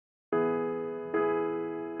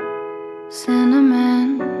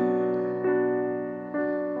cinnamon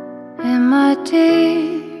in my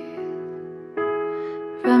teeth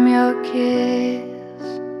from your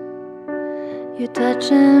kiss. You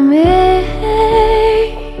touching me,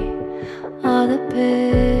 all the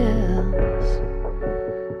pills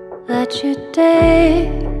that you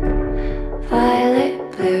take, violet,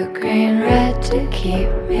 blue, green, red, to keep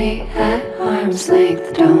me at arm's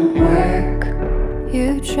length don't work.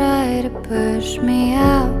 You try to push me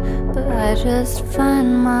out, but I just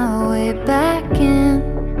find my way back in.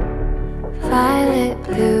 Violet,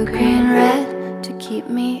 blue, green, red, to keep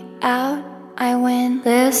me out, I win.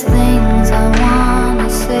 There's things I wanna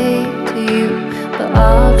say to you, but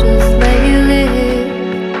I'll just let you live.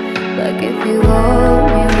 Like if you hold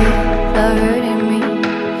me without hurting me,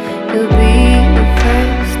 you'll be the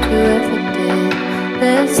first who ever did.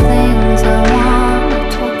 There's things I wanna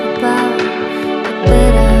talk about, but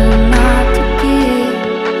better not to give.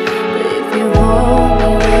 But if you hold me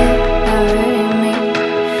without hurting me,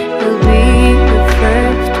 you'll be the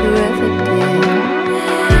first who ever did.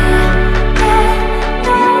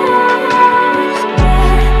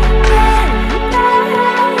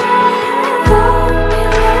 Hold me,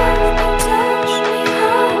 love me, touch me,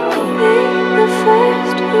 I'll be the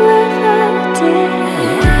first who ever did.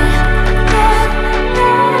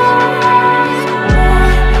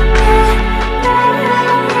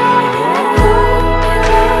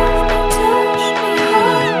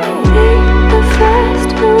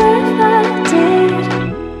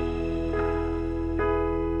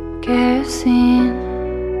 Kerosene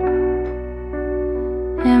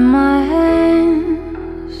in my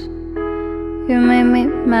hands, you made me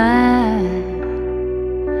mad,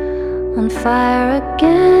 on fire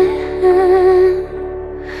again.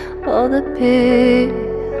 All the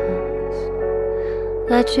pills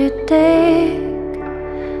that you take,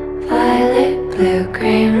 violet, blue,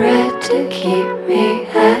 green, red, to keep me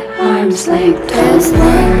at arm's length. There's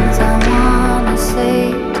things I wanna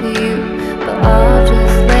say to you, but I'll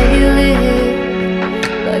just let you live.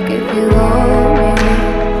 Like if you hold me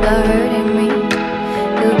without hurting me,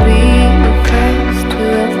 you'll be the first who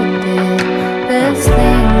ever did. There's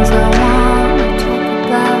things I wanna talk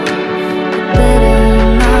about, but better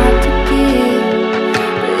not to give.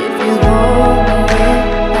 But if you hold me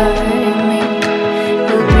without hurting me,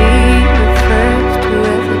 you'll be the first who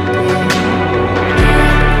ever did.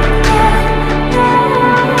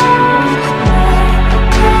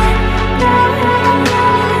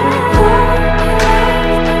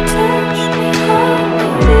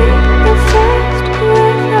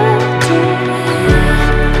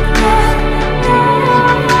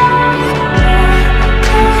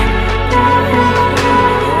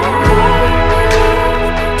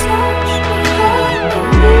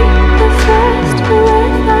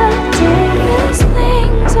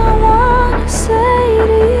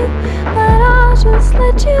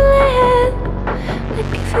 Let you live.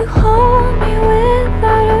 Like if you hold me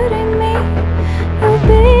without hurting me, you'll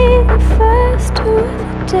be the first who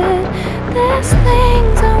ever did. There's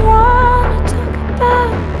things I wanna talk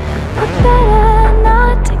about, but better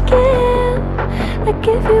not to give. Like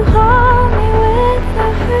if you hold